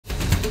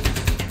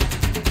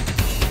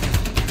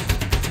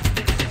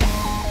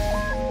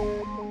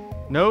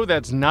No,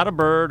 that's not a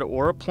bird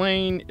or a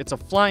plane. It's a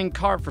flying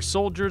car for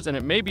soldiers, and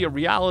it may be a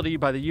reality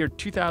by the year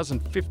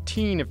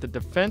 2015 if the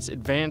Defense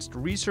Advanced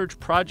Research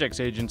Projects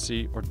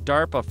Agency, or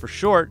DARPA for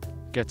short,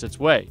 gets its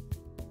way.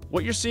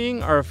 What you're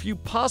seeing are a few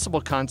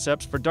possible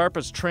concepts for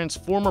DARPA's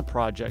Transformer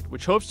project,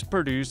 which hopes to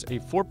produce a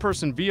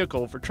 4-person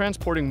vehicle for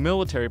transporting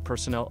military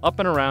personnel up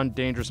and around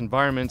dangerous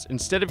environments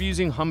instead of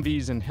using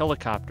Humvees and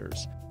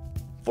helicopters.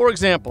 For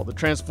example, the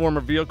Transformer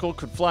vehicle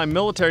could fly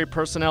military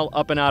personnel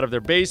up and out of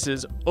their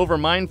bases, over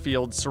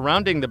minefields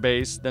surrounding the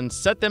base, then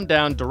set them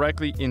down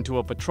directly into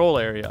a patrol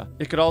area.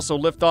 It could also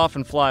lift off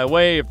and fly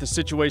away if the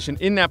situation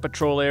in that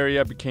patrol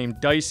area became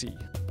dicey.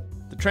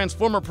 The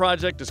Transformer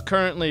project is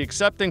currently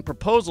accepting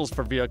proposals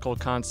for vehicle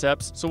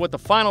concepts, so what the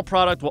final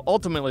product will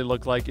ultimately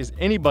look like is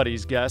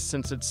anybody's guess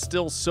since it's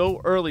still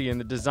so early in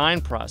the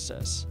design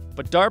process.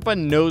 But DARPA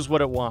knows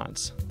what it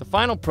wants. The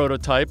final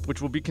prototype,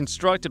 which will be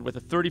constructed with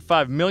a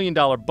 $35 million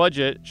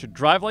budget, should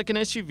drive like an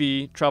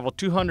SUV, travel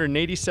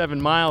 287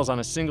 miles on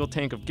a single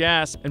tank of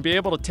gas, and be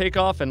able to take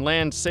off and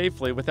land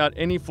safely without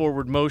any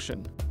forward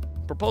motion.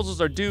 Proposals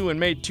are due in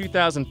May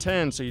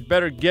 2010, so you'd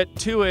better get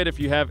to it if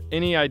you have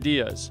any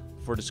ideas.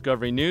 For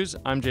Discovery News,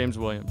 I'm James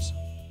Williams.